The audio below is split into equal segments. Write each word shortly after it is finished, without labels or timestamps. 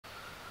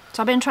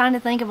So I've been trying to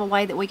think of a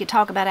way that we could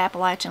talk about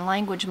Appalachian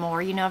language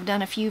more. You know, I've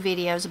done a few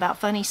videos about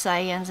funny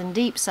sayings and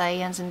deep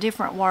sayings and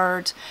different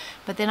words,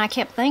 but then I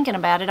kept thinking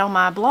about it. On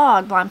my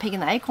blog, Blind Pig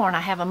and the Acorn,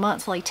 I have a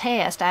monthly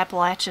test,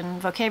 Appalachian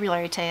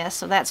vocabulary test,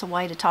 so that's a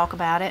way to talk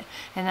about it.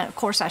 And of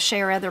course I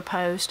share other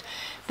posts,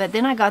 but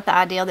then I got the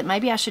idea that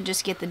maybe I should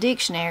just get the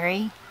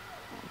dictionary.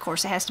 Of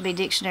course, it has to be a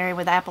dictionary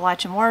with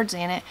Appalachian words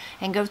in it,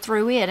 and go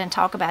through it and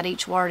talk about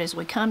each word as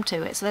we come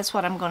to it. So that's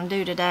what I'm going to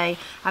do today.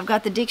 I've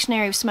got the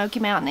Dictionary of Smoky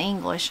Mountain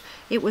English.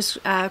 It was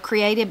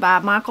created by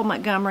Michael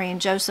Montgomery and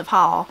Joseph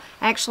Hall.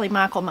 Actually,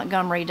 Michael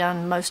Montgomery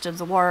done most of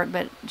the work,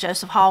 but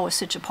Joseph Hall was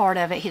such a part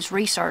of it. His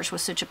research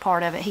was such a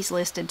part of it. He's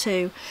listed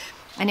too.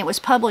 And it was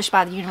published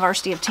by the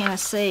University of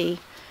Tennessee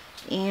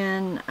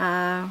in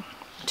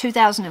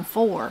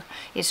 2004.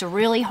 It's a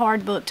really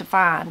hard book to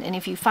find, and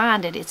if you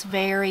find it, it's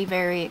very,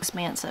 very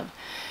expensive.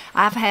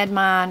 I've had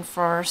mine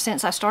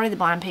since I started the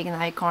Blind Pig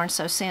and the Acorn,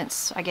 so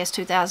since I guess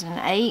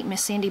 2008.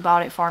 Miss Cindy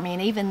bought it for me,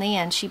 and even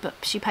then she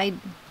paid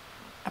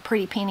a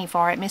pretty penny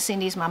for it. Miss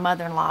Cindy's my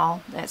mother-in-law.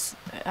 That's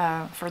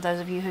for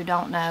those of you who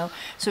don't know.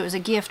 So it was a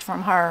gift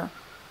from her.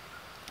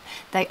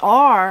 They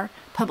are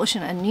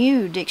publishing a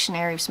new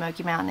Dictionary of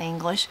Smoky Mountain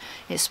English.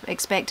 It's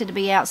expected to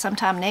be out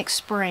sometime next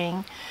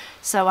spring.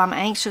 So I'm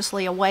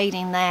anxiously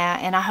awaiting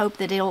that, and I hope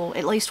that it'll,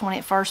 at least when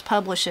it first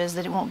publishes,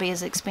 that it won't be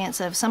as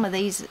expensive. Some of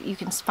these you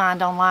can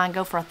find online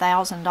go for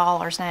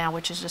 $1,000 now,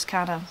 which is just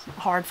kind of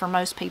hard for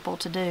most people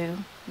to do.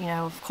 You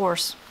know, of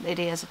course, it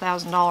is a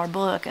 $1,000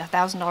 book, a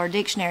 $1,000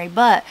 dictionary,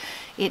 but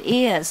it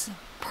is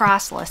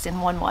priceless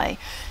in one way,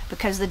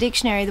 because the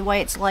dictionary, the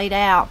way it's laid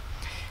out,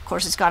 of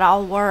course, it's got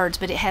all words,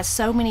 but it has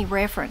so many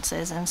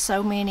references and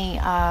so many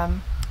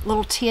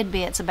little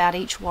tidbits about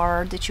each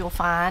word that you'll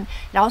find.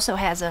 It also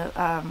has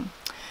a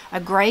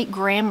great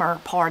grammar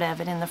part of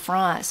it in the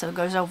front, so it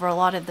goes over a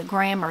lot of the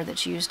grammar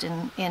that's used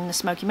in the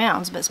Smoky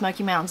Mountains, but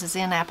Smoky Mountains is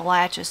in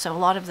Appalachia, so a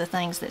lot of the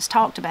things that's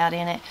talked about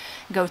in it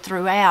go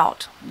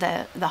throughout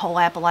the whole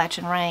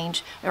Appalachian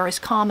range, or is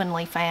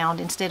commonly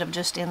found instead of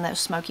just in those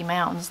Smoky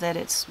Mountains that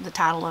it's the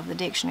title of the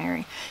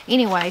dictionary.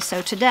 Anyway,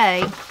 so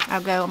today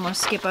I'm going to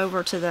skip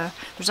over to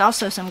there's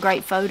also some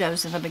great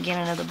photos in the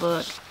beginning of the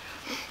book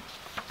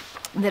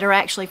that are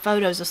actually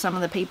photos of some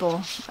of the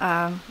people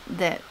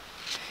that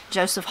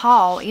Joseph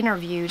Hall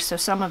interviewed. So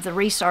some of the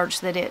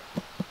research that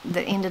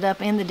ended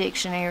up in the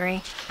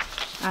dictionary,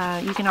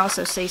 you can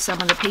also see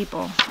some of the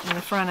people in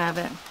the front of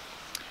it.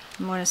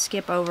 I'm going to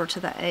skip over to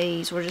the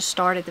A's. We'll just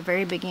start at the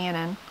very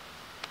beginning.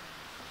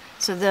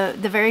 So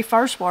the very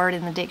first word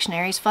in the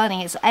dictionary is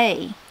funny, is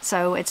a.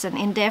 So it's an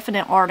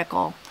indefinite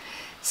article.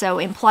 So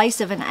in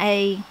place of an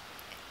a,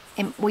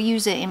 we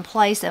use it in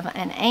place of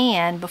an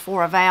and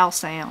before a vowel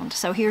sound.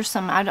 So here's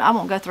some, I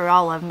won't go through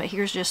all of them, but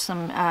here's just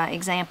some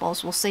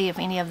examples. We'll see if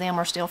any of them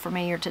are still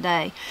familiar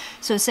today.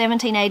 So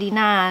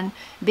 1789,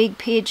 Big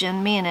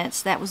Pigeon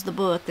Minutes, that was the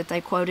book that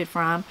they quoted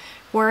from.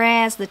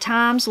 Whereas the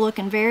times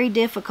looking very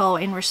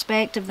difficult in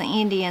respect of the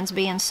Indians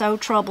being so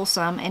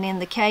troublesome, and in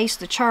the case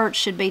the church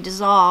should be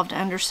dissolved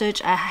under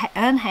such a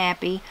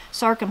unhappy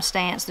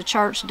circumstance, the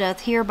church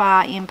doth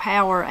hereby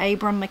empower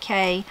Abram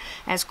McKay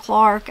as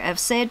clerk of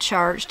said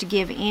church to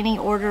give any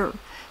orderly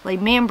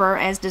member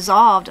as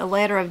dissolved a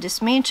letter of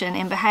dismension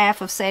in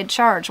behalf of said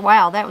church.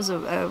 Wow, that was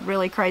a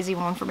really crazy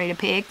one for me to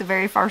pick, the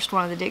very first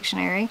one of the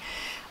dictionary.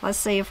 Let's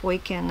see if we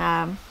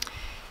can...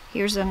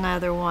 Here's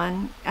another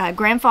one.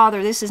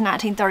 Grandfather, this is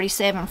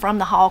 1937 from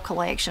the Hall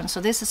collection. So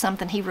this is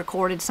something he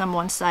recorded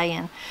someone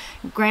saying.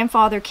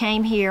 Grandfather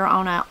came here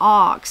on an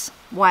ox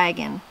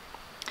wagon.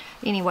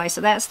 Anyway,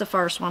 so that's the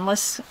first one.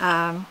 Let's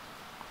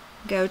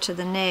go to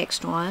the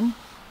next one.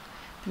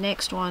 The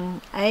next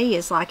one, A,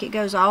 is like, it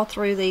goes all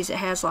through these. It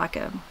has like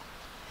a,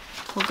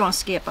 we're going to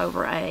skip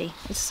over A.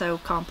 It's so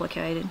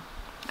complicated.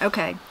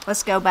 Okay,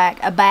 let's go back.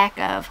 A back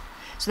of.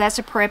 So that's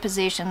a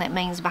preposition that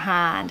means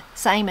behind,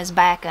 same as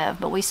back of,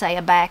 but we say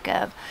a back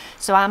of.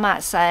 So I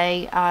might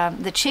say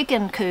the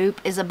chicken coop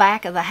is a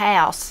back of the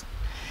house.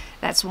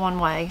 That's one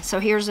way. So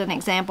here's an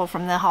example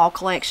from the Hall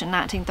collection,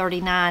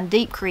 1939,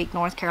 Deep Creek,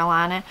 North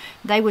Carolina.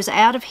 They was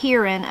out of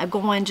hearing,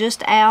 going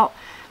just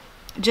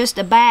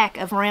a back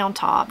of Round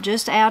Top,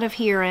 just out of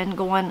hearing,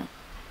 going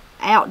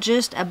out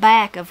just a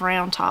back of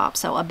Round Top.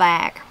 So a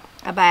back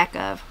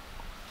of.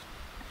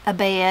 A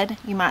bed,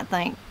 you might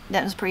think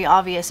that was pretty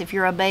obvious. If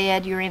you're a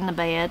bed, you're in the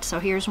bed. So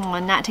here's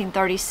one,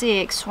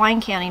 1936, Swain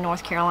County,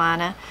 North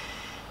Carolina.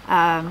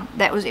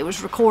 It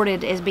was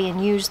recorded as being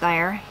used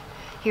there.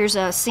 Here's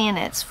a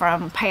sentence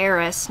from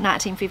Paris,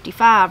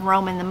 1955,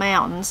 roaming the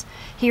mountains.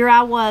 Here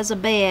I was a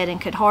bed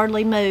and could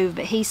hardly move,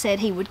 but he said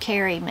he would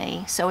carry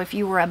me. So if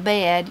you were a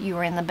bed, you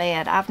were in the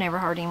bed. I've never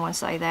heard anyone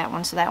say that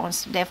one, so that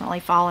one's definitely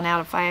fallen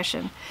out of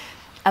fashion.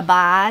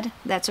 Abide,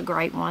 that's a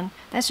great one.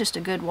 That's just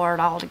a good word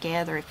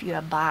altogether. If you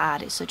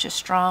abide, it's such a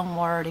strong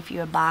word if you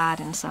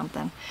abide in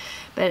something.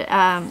 But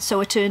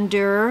so to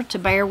endure, to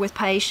bear with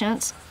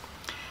patience,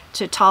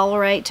 to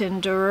tolerate, to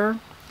endure.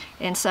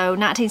 And so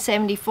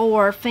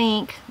 1974,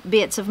 Fink,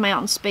 Bits of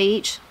Mountain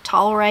Speech,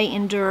 tolerate,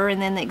 endure,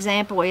 and then the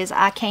example is,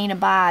 I can't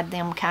abide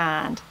them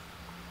kind.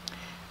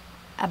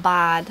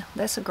 Abide.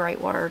 That's a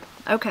great word.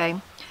 Okay.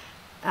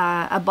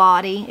 A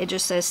body. It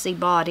just says see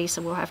body,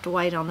 so we'll have to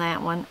wait on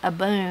that one. A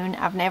boon.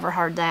 I've never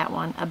heard that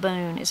one. A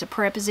boon is a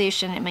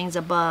preposition. It means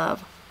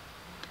above.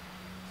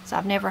 So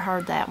I've never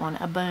heard that one.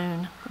 A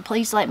boon.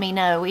 Please let me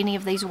know any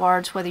of these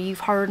words, whether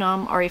you've heard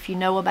them or if you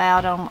know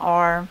about them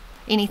or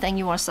anything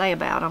you want to say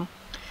about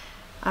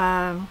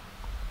them.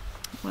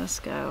 Let's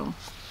go.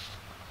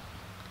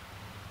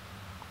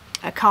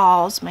 A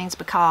cause means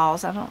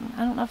because. I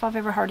don't know if I've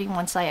ever heard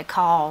anyone say a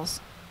cause.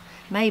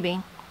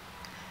 Maybe.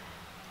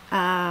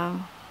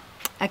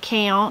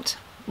 Account,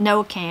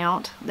 no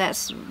account.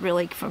 That's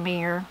really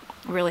familiar,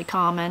 really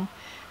common.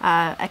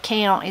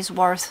 Account is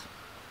worth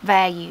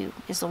value,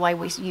 is the way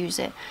we use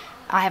it.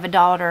 I have a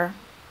daughter,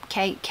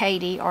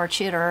 Katie, or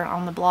Chitter,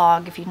 on the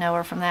blog, if you know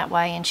her from that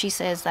way, and she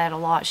says that a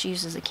lot. She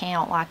uses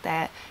account like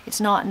that. It's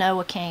not no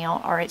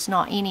account, or it's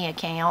not any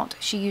account.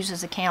 She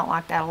uses account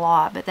like that a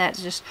lot, but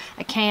that's just,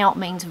 account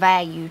means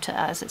value to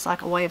us. It's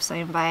like a way of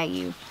saying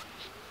value.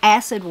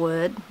 Acid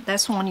wood,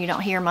 that's one you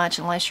don't hear much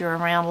unless you're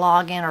around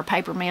logging or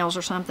paper mills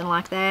or something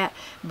like that.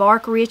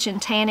 Bark rich in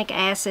tannic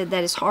acid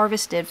that is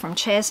harvested from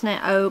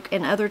chestnut, oak,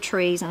 and other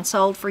trees and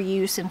sold for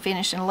use in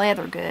finishing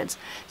leather goods.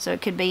 So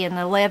it could be in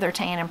the leather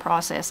tanning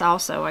process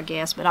also, I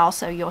guess, but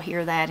also you'll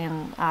hear that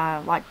in,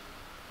 like,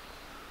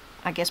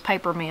 I guess,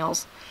 paper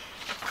mills.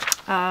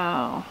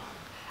 A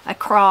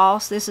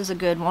cross, this is a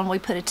good one. We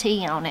put a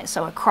T on it,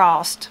 so a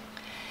crossed.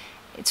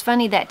 It's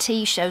funny that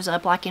T shows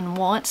up like in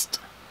onced,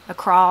 a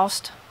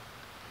crossed.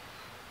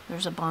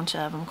 There's a bunch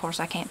of them. Of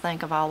course, I can't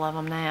think of all of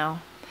them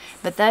now.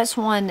 But that's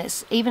one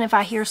that's, even if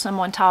I hear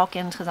someone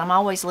talking, because I'm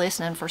always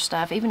listening for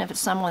stuff, even if it's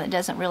someone that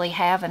doesn't really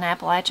have an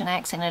Appalachian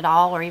accent at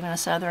all, or even a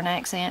Southern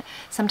accent,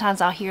 sometimes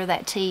I'll hear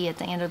that T at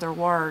the end of their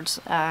words,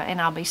 and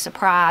I'll be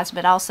surprised,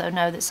 but also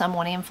know that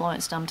someone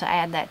influenced them to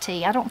add that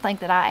T. I don't think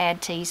that I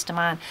add T's to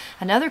mine.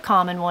 Another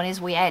common one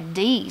is we add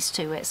D's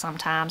to it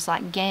sometimes,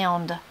 like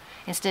gowned.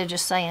 Instead of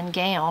just saying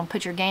gown,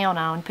 put your gown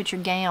on, put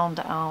your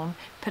gowned on,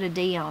 put a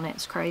D on it.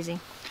 It's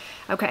crazy.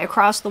 Okay,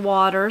 across the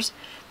waters,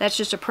 that's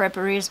just a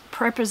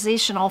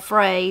prepositional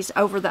phrase,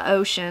 over the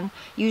ocean,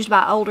 used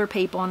by older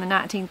people in the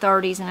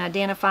 1930s in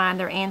identifying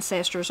their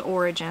ancestors'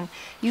 origin.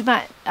 You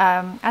might,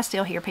 I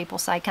still hear people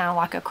say kind of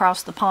like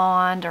across the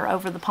pond or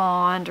over the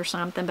pond or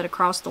something, but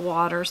across the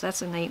waters,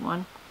 that's a neat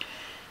one.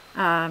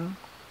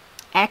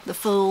 Act the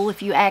fool.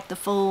 If you act the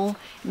fool,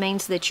 it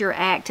means that you're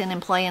acting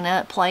and playing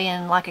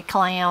like a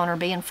clown or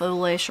being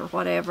foolish or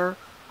whatever.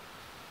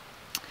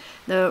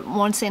 The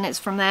one sentence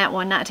from that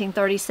one,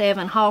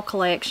 1937 Hall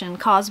Collection,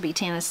 Cosby,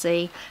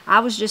 Tennessee. I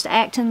was just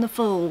acting the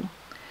fool.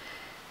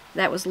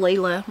 That was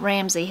Leela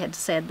Ramsey had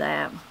said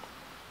that.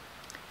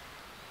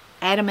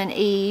 Adam and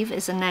Eve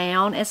is a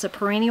noun. It's a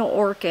perennial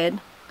orchid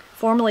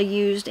formerly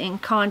used in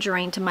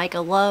conjuring to make a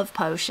love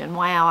potion.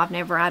 Wow,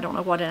 I don't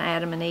know what an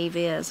Adam and Eve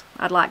is.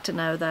 I'd like to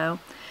know, though.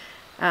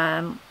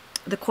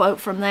 The quote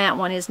from that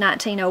one is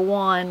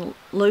 1901,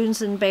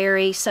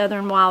 Loonsonberry,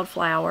 Southern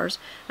Wildflowers.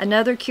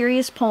 Another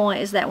curious point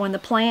is that when the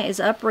plant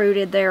is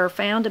uprooted, there are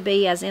found to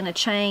be, as in a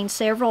chain,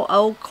 several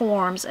old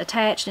corms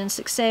attached in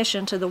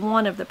succession to the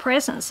one of the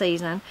present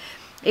season.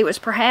 It was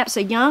perhaps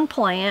a young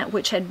plant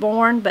which had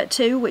borne but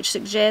two which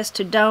suggest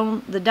to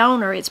the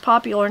donor its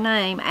popular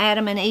name,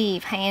 Adam and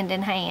Eve, hand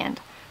in hand.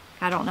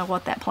 I don't know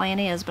what that plant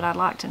is, but I'd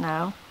like to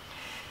know.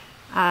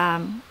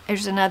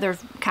 There's another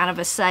kind of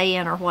a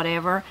saying or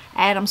whatever,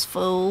 Adam's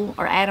fool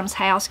or Adam's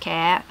house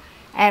cat,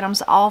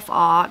 Adam's off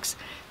ox.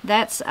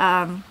 That's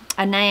a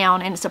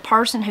noun, and it's a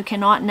person who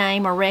cannot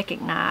name or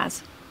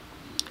recognize.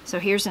 So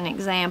here's an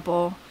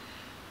example.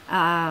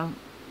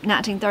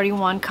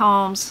 1931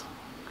 Combs.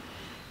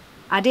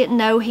 I didn't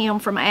know him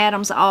from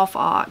Adam's off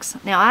ox.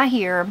 Now I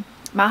hear,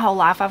 my whole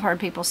life I've heard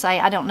people say,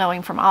 I don't know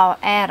him from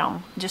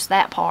Adam, just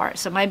that part.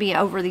 So maybe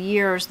over the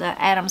years the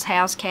Adam's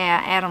house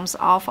cat, Adam's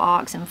off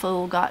ox, and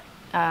fool got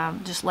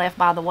just left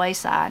by the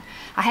wayside.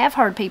 I have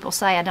heard people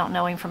say I don't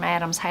know him from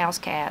Adam's house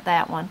cat,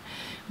 that one.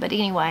 But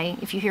anyway,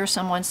 if you hear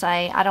someone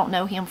say, I don't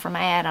know him from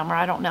Adam, or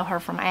I don't know her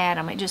from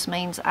Adam, it just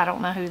means I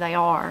don't know who they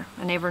are.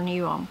 I never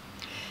knew them.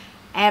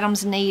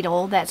 Adam's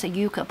needle, that's a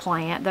yucca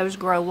plant. Those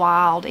grow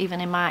wild, even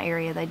in my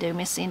area they do.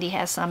 Miss Cindy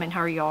has some in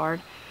her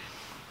yard.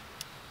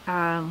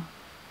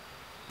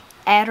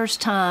 Adder's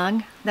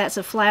tongue, that's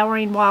a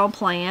flowering wild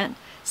plant,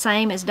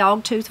 same as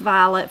dogtooth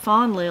violet,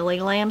 fawn lily,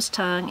 lamb's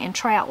tongue, and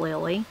trout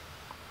lily.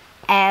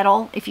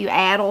 Addle, if you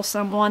addle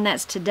someone,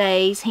 that's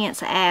today's,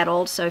 hence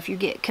addled. So if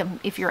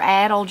you're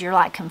addled, you're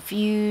like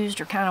confused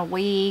or kind of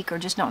weak or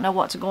just don't know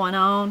what's going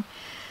on.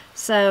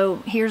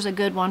 So here's a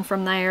good one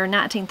from there,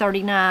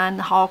 1939,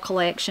 the Hall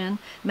Collection,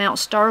 Mount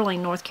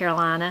Sterling, North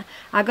Carolina.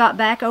 I got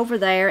back over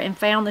there and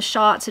found the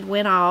shots had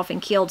went off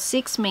and killed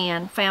 6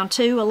 men, found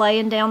 2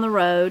 a-laying down the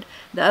road.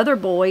 The other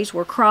boys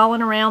were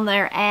crawling around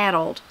there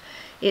addled.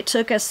 It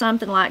took us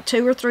something like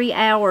 2 or 3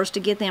 hours to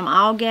get them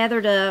all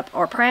gathered up,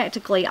 or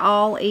practically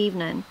all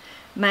evening.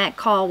 Matt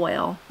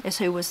Caldwell is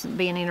who was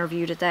being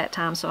interviewed at that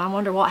time, so I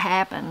wonder what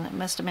happened. It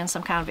must have been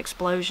some kind of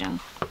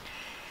explosion.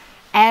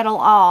 Addle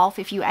off,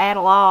 if you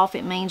addle off,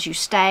 it means you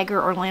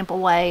stagger or limp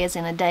away as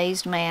in a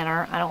dazed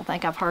manner. I don't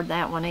think I've heard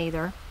that one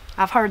either.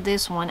 I've heard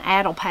this one,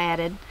 addle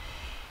padded.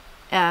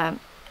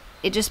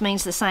 It just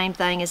means the same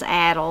thing as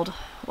addled,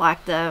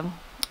 like the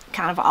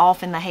kind of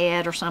off in the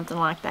head or something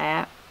like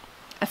that.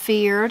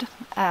 Afeared,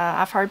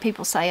 I've heard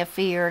people say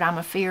afeared, I'm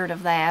afeared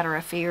of that or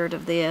afeared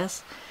of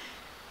this.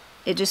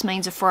 It just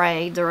means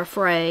afraid, they're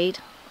afraid.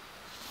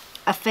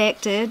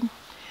 Affected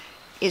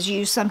is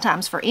used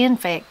sometimes for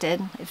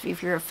infected.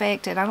 If you're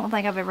affected, I don't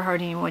think I've ever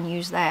heard anyone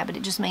use that, but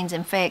it just means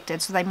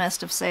infected, so they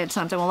must have said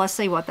something. Well, let's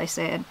see what they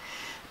said.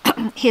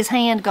 His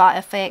hand got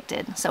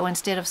affected, so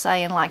instead of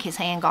saying like his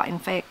hand got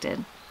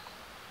infected.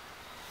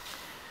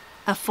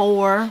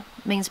 Afore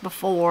means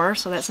before,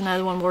 so that's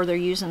another one where they're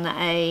using the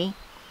A.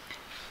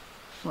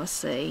 Let's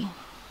see.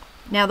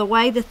 Now the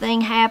way the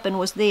thing happened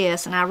was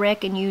this, and I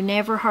reckon you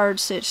never heard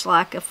such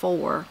like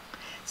afore.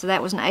 So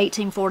that was in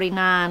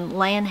 1849,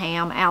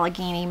 Lanham,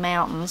 Allegheny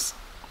Mountains.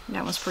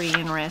 That was pretty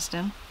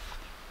interesting.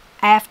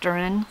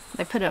 Afterin,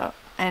 they put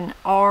an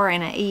R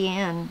and an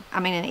EN. I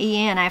mean an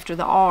EN after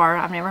the R.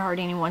 I've never heard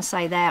anyone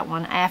say that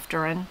one,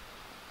 afterin.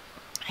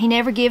 He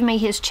never give me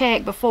his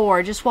check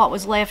before, just what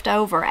was left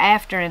over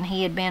after, and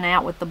he had been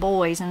out with the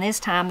boys, and this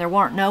time there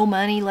weren't no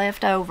money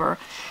left over,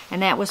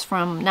 and that was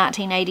from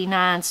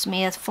 1989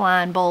 Smith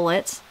Flying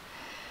Bullets.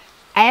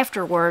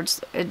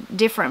 Afterwards,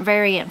 different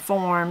variant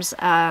forms,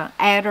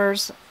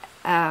 adders,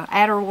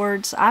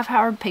 adderwards. I've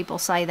heard people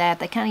say that.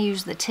 They kind of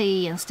use the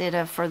T instead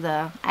of for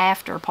the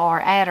after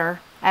part,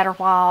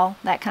 adderwhile,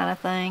 that kind of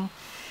thing.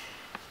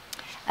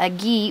 A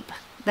geep.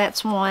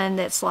 That's one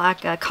that's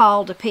like a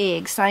call to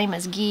pig, same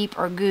as geep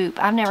or goop.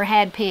 I've never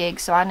had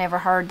pigs, so I never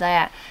heard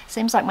that.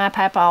 Seems like my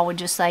papa would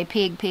just say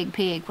pig, pig,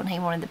 pig when he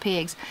wanted the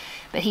pigs.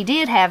 But he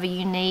did have a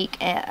unique,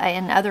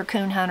 and other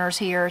coon hunters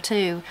here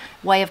too,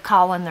 way of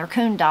calling their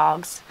coon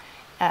dogs.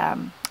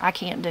 I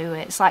can't do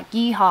it. It's like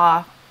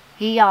yeehaw,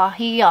 hee-yaw,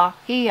 hee-yaw,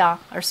 hee-yaw,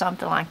 or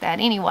something like that.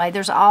 Anyway,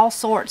 there's all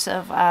sorts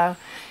of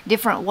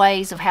different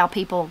ways of how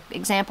people,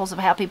 examples of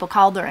how people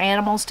called their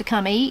animals to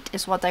come eat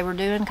is what they were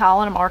doing,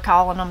 calling them, or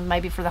calling them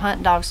maybe for the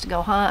hunting dogs to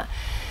go hunt.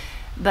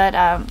 But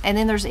and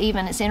then there's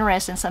even, it's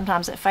interesting,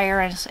 sometimes at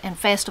fairs and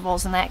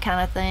festivals and that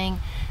kind of thing,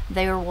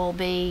 there will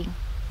be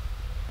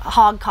a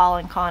hog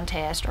calling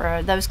contest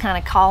or those kind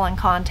of calling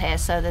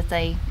contests, so that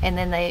and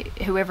then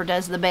whoever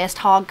does the best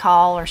hog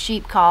call or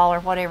sheep call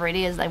or whatever it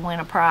is, they win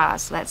a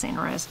prize. So that's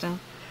interesting.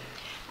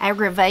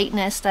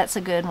 Aggravateness, that's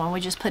a good one. We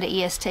just put an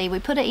EST. We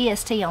put an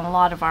EST on a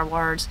lot of our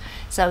words.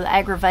 So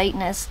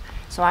aggravateness,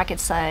 so I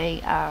could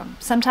say,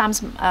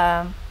 sometimes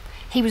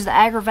he was the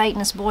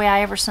aggravatingest boy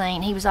I ever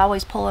seen. He was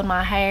always pulling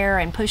my hair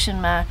and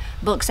pushing my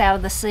books out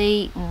of the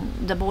seat,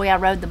 and the boy I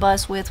rode the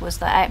bus with was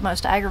the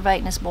most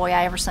aggravatingest boy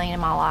I ever seen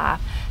in my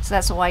life. So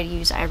that's a way to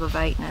use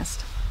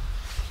aggravatingest.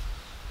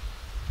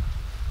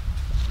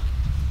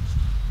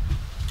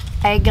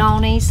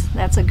 Agonies,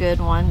 that's a good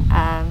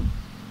one.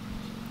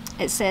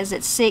 It says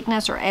it's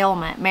sickness or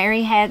ailment.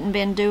 Mary hadn't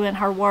been doing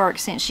her work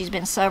since she's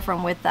been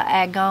suffering with the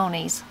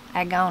agonies.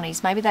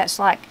 Agonies. Maybe that's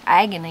like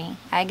agony.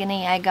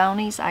 Agony,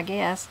 agonies, I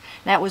guess.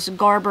 That was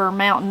Garber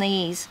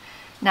Mountainese,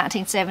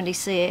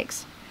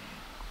 1976.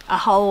 A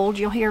hold.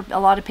 You'll hear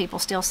a lot of people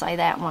still say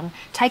that one.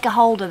 Take a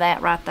hold of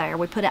that right there.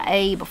 We put an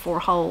A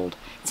before hold.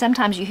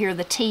 Sometimes you hear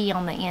the T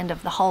on the end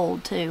of the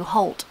hold too.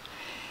 Holt.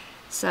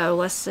 So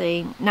let's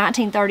see.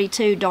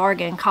 1932,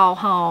 Dargan, Call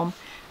Home.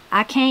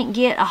 I can't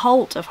get a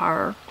holt of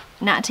her.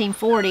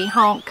 1940,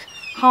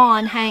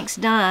 Hank's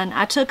Dunn.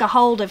 I took a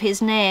hold of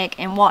his neck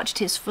and watched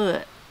his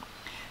foot.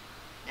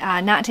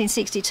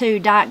 1962,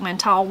 Dykeman,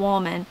 Tall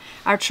Woman.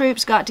 Our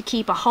troops got to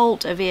keep a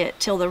holt of it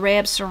till the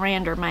Rebs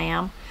surrender,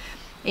 ma'am.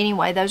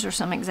 Anyway, those are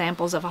some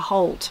examples of a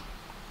holt.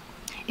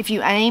 If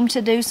you aim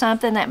to do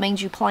something, that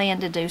means you plan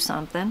to do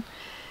something.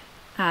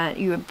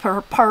 You have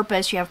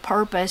purpose,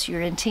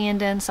 you're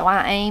intending, so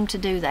I aim to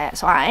do that.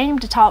 So I aim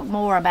to talk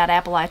more about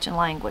Appalachian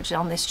language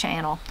on this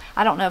channel.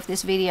 I don't know if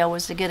this video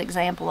was a good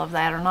example of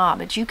that or not,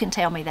 but you can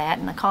tell me that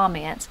in the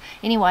comments.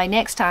 Anyway,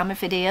 next time,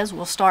 if it is,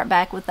 we'll start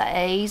back with the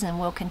A's and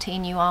we'll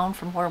continue on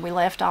from where we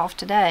left off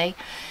today.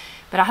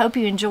 But I hope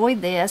you enjoyed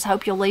this. I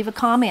hope you'll leave a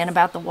comment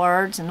about the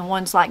words, and the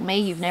ones like me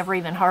you've never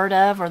even heard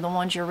of, or the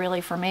ones you're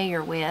really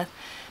familiar with.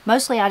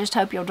 Mostly I just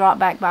hope you'll drop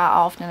back by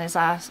often as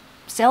I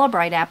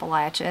celebrate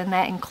Appalachia, and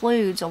that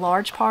includes, a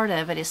large part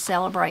of it is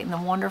celebrating the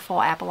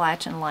wonderful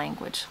Appalachian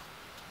language.